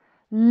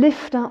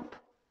 Lift up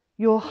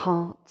your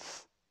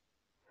hearts.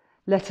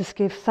 Let us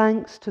give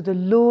thanks to the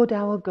Lord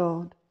our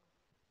God.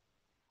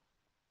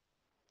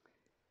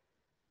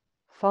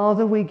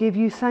 Father, we give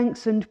you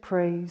thanks and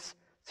praise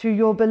through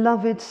your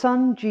beloved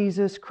Son,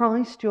 Jesus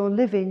Christ, your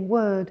living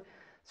Word,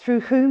 through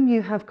whom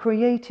you have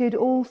created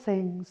all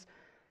things,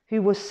 who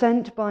was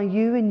sent by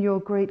you in your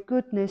great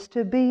goodness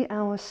to be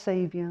our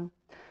Saviour.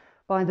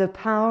 By the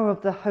power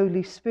of the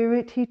Holy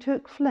Spirit, he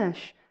took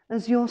flesh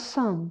as your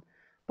Son,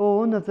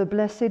 born of the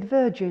Blessed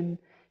Virgin.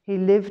 He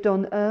lived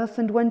on earth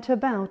and went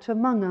about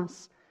among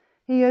us.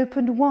 He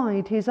opened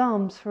wide his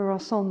arms for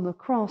us on the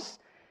cross.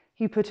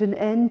 He put an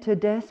end to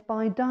death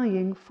by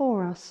dying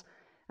for us,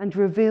 and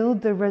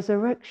revealed the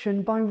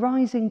resurrection by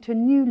rising to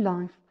new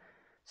life.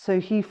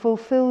 So he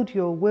fulfilled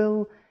your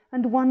will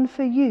and won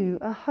for you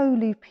a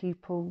holy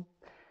people.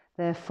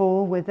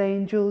 Therefore, with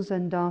angels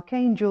and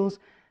archangels,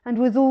 and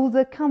with all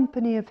the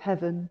company of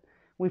heaven,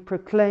 we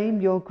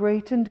proclaim your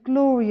great and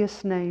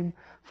glorious name,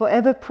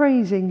 forever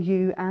praising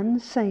you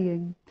and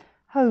saying,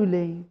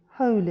 Holy,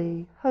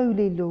 holy,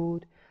 holy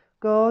Lord,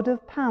 God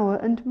of power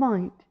and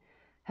might.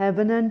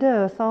 Heaven and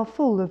earth are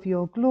full of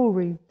your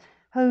glory.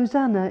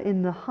 Hosanna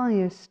in the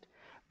highest.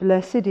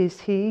 Blessed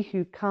is he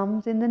who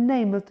comes in the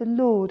name of the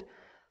Lord.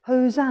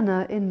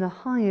 Hosanna in the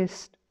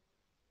highest.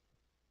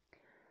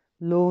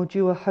 Lord,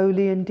 you are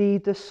holy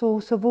indeed, the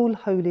source of all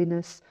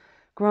holiness.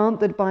 Grant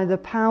that by the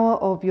power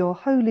of your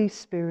Holy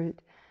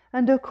Spirit,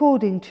 and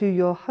according to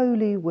your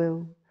holy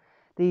will,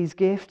 these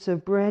gifts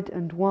of bread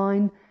and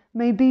wine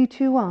may be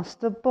to us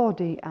the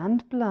body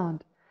and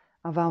blood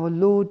of our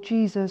Lord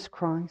Jesus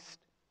Christ,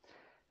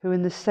 who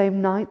in the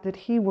same night that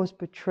he was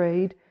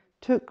betrayed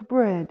took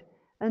bread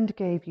and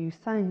gave you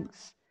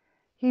thanks.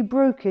 He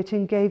broke it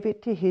and gave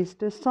it to his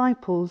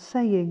disciples,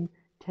 saying,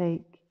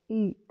 "Take,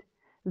 eat.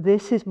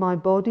 This is my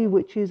body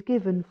which is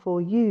given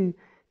for you.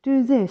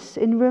 Do this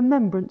in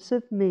remembrance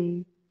of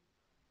me."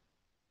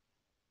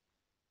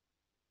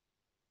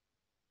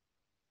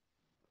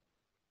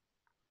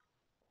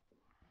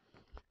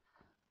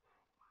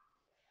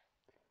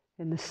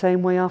 In the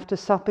same way after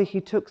supper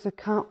he took the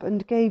cup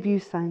and gave you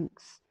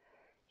thanks.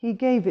 He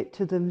gave it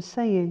to them,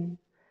 saying,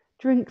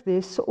 "Drink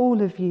this,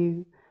 all of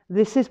you.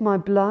 This is my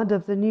blood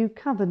of the new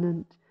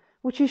covenant,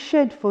 which is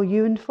shed for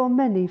you and for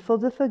many for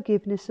the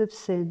forgiveness of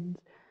sins.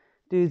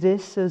 Do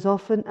this as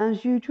often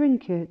as you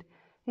drink it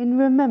in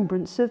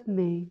remembrance of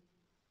me."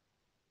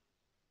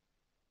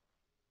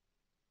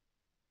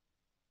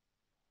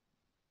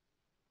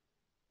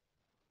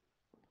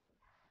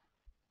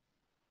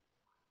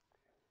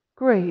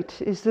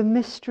 Great is the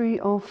mystery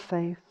of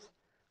faith.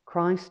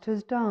 Christ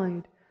has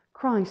died.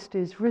 Christ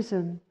is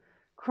risen.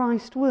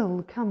 Christ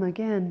will come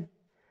again.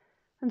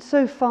 And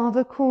so,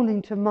 Father,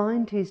 calling to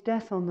mind his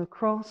death on the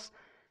cross,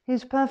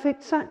 his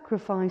perfect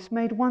sacrifice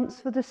made once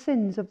for the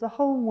sins of the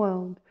whole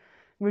world,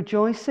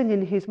 rejoicing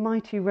in his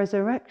mighty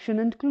resurrection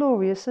and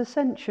glorious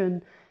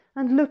ascension,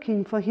 and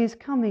looking for his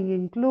coming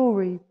in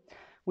glory,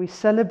 we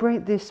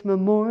celebrate this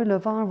memorial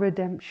of our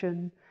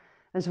redemption.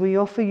 As we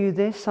offer you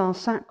this, our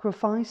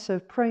sacrifice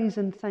of praise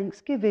and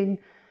thanksgiving,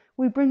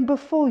 we bring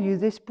before you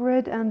this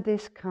bread and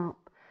this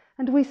cup,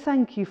 and we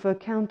thank you for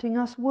counting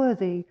us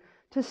worthy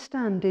to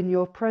stand in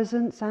your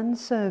presence and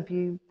serve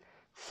you.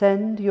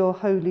 Send your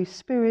Holy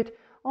Spirit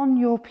on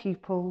your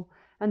people,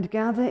 and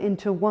gather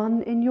into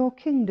one in your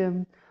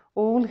kingdom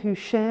all who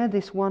share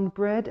this one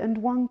bread and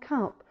one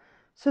cup,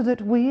 so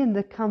that we, in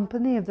the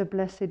company of the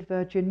Blessed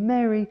Virgin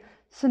Mary,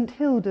 St.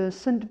 Hilda,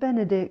 St.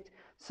 Benedict,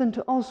 St.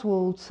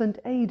 Oswald, St.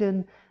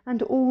 Aidan,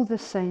 and all the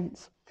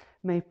saints,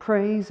 may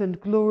praise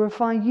and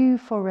glorify you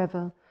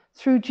forever,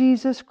 through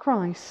Jesus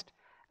Christ,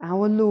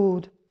 our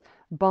Lord,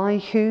 by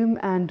whom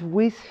and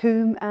with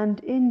whom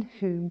and in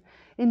whom,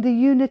 in the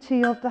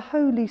unity of the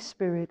Holy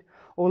Spirit,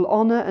 all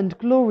honour and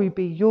glory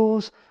be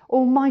yours,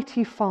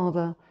 Almighty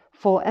Father,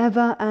 for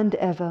ever and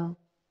ever.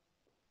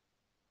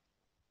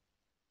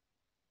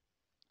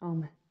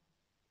 Amen.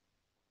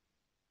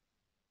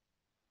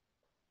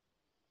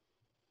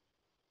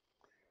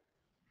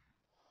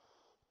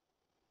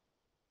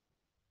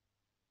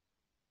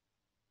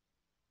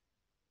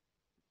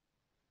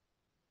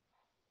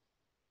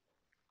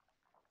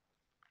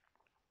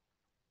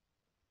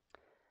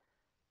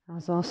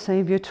 As our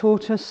Saviour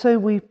taught us, so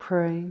we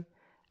pray.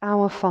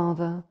 Our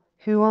Father,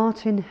 who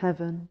art in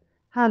heaven,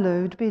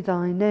 hallowed be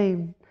thy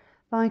name.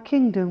 Thy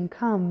kingdom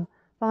come,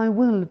 thy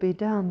will be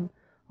done,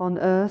 on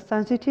earth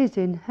as it is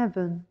in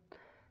heaven.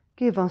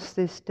 Give us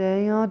this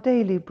day our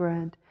daily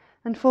bread,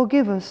 and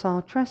forgive us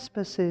our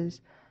trespasses,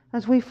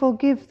 as we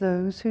forgive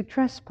those who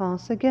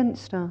trespass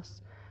against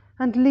us.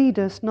 And lead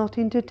us not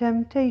into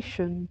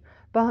temptation,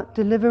 but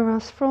deliver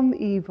us from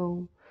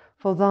evil.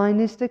 For thine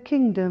is the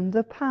kingdom,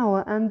 the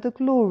power, and the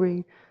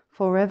glory,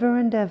 forever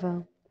and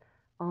ever.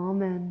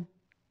 Amen.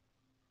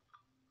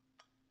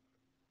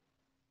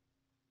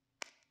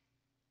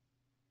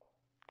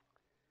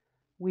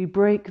 We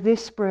break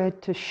this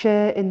bread to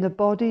share in the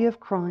body of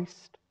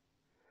Christ.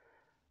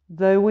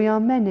 Though we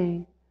are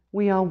many,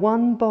 we are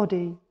one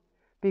body,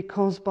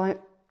 because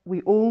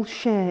we all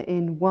share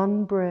in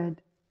one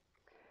bread.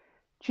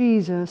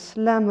 Jesus,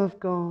 Lamb of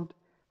God,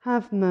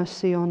 have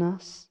mercy on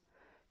us.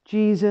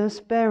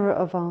 Jesus, bearer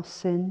of our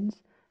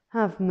sins,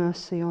 have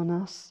mercy on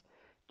us.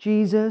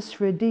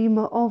 Jesus,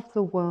 Redeemer of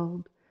the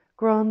world,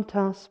 grant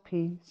us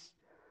peace.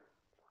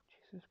 Lord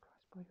Jesus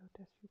Christ, by your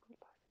death you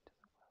brought life into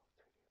the world.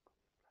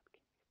 Through your blood,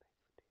 keep me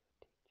faithful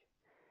to your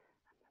teaching, and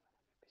never let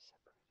me be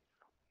separated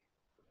from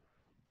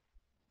you.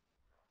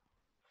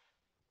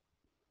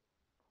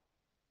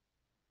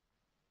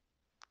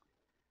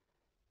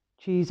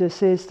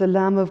 Jesus is the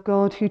Lamb of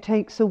God who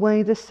takes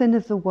away the sin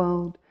of the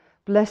world.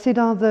 Blessed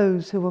are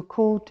those who are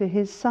called to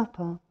his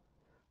supper.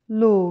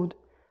 Lord,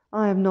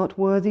 I am not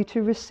worthy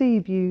to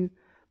receive you,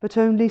 but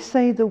only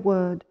say the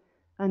word,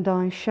 and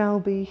I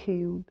shall be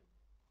healed.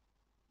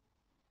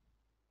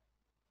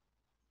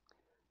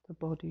 The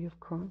body of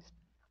Christ,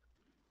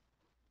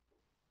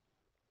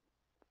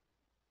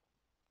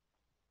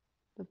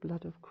 the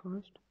blood of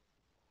Christ.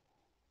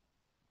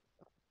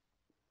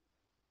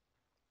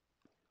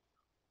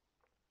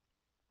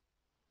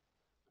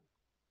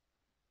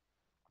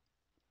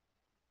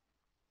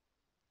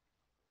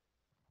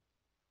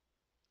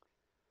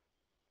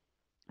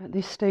 At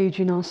this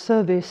stage in our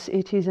service,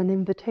 it is an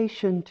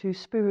invitation to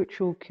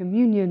spiritual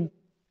communion.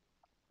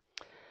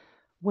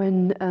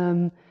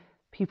 When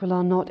people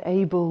are not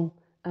able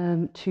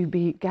to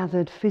be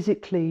gathered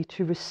physically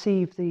to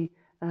receive the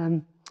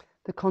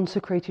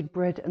consecrated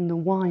bread and the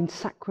wine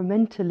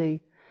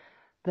sacramentally,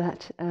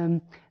 that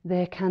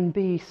there can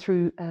be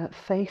through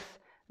faith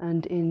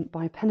and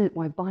by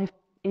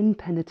in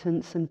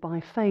penitence and by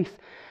faith,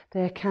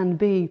 there can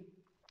be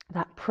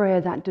that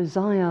prayer, that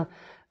desire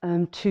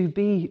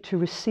to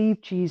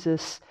receive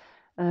Jesus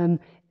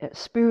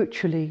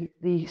spiritually,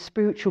 the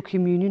spiritual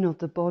communion of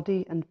the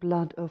body and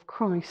blood of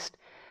Christ.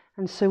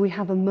 And so we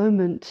have a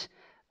moment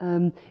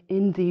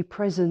in the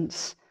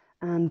presence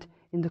and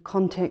in the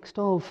context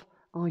of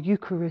our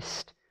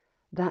Eucharist,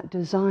 that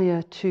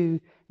desire to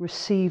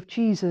receive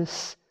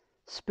Jesus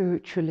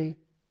spiritually.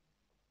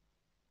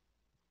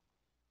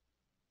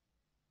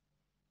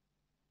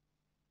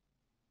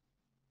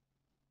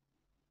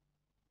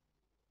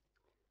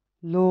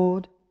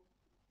 Lord,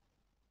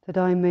 that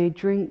I may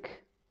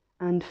drink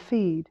and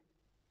feed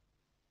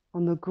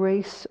on the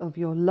grace of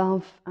your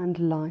love and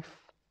life.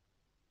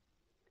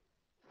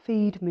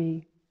 Feed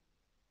me.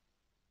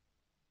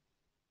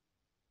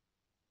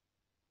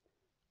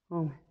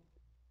 Amen.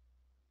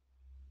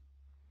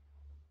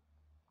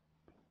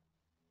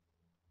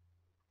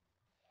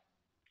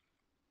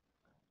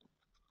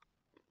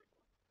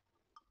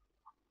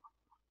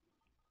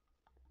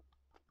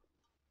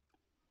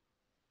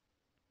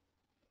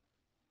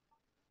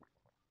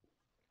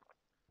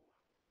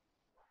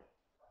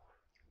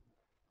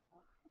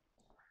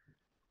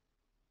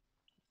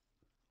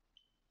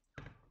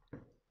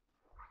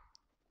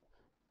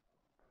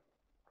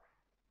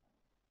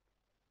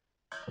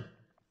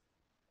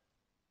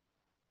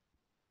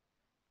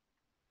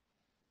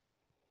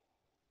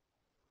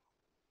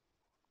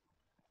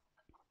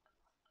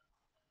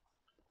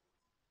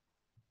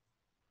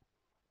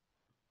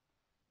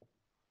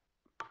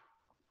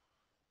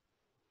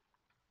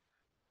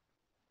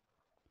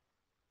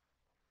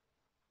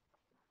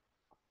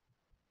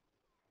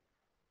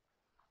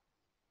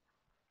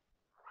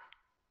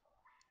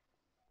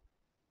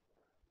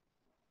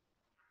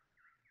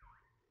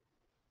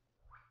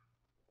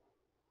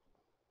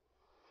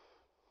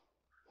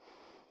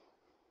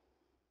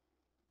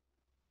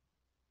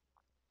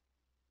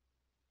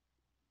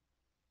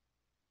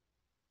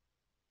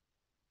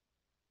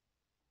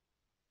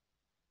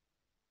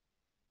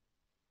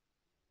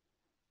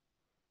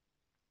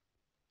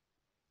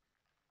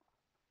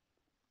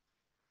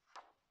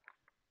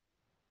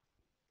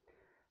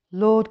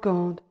 Lord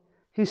God,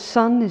 whose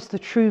Son is the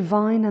true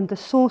vine and the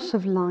source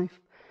of life,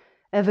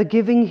 ever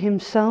giving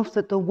himself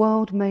that the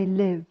world may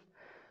live,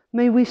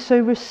 may we so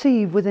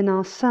receive within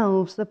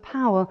ourselves the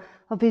power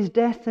of his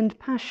death and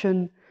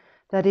passion,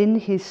 that in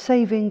his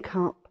saving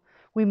cup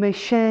we may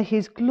share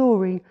his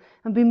glory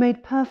and be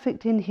made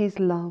perfect in his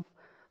love,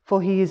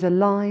 for he is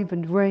alive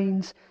and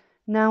reigns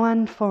now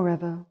and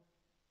forever.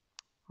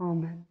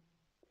 Amen.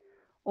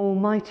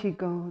 Almighty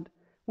God,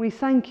 we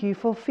thank you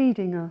for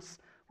feeding us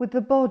with the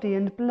body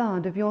and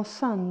blood of your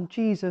Son,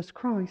 Jesus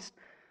Christ.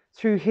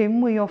 Through him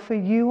we offer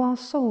you our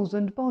souls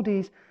and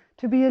bodies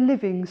to be a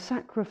living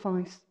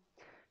sacrifice.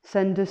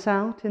 Send us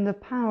out in the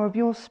power of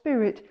your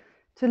Spirit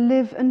to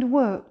live and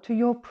work to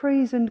your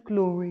praise and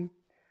glory.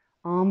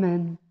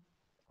 Amen.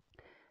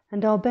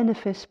 And our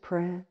benefice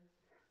prayer.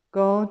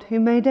 God, who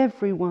made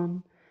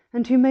everyone,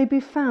 and who may be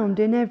found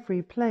in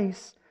every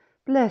place,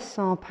 bless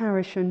our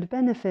parish and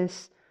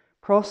benefice,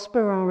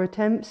 prosper our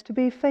attempts to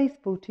be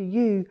faithful to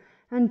you,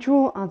 and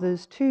draw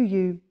others to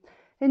you.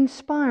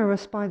 Inspire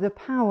us by the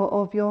power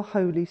of your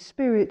Holy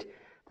Spirit,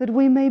 that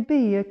we may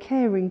be a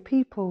caring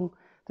people,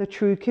 the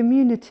true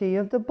community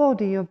of the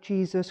body of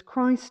Jesus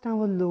Christ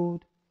our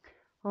Lord.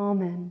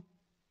 Amen.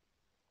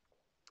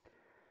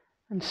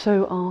 And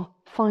so our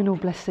final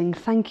blessing.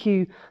 Thank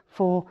you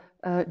for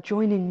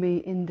joining me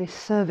in this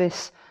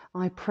service.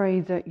 I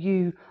pray that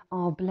you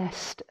are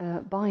blessed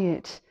by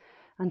it,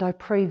 and I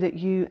pray that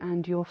you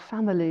and your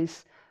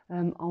families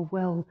are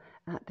well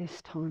at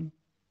this time.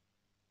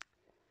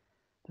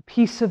 The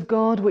peace of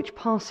God, which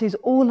passes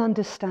all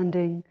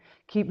understanding,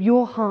 keep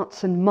your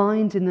hearts and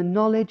minds in the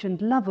knowledge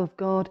and love of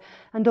God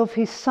and of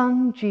his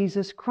Son,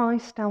 Jesus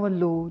Christ our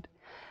Lord.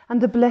 And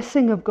the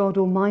blessing of God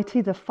Almighty,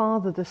 the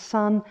Father, the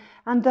Son,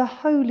 and the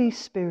Holy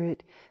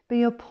Spirit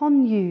be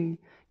upon you,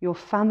 your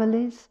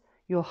families,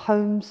 your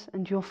homes,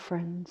 and your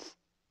friends.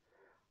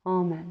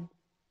 Amen.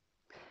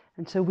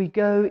 And so we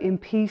go in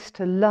peace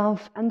to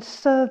love and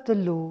serve the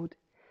Lord.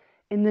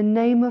 In the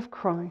name of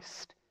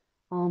Christ.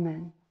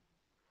 Amen.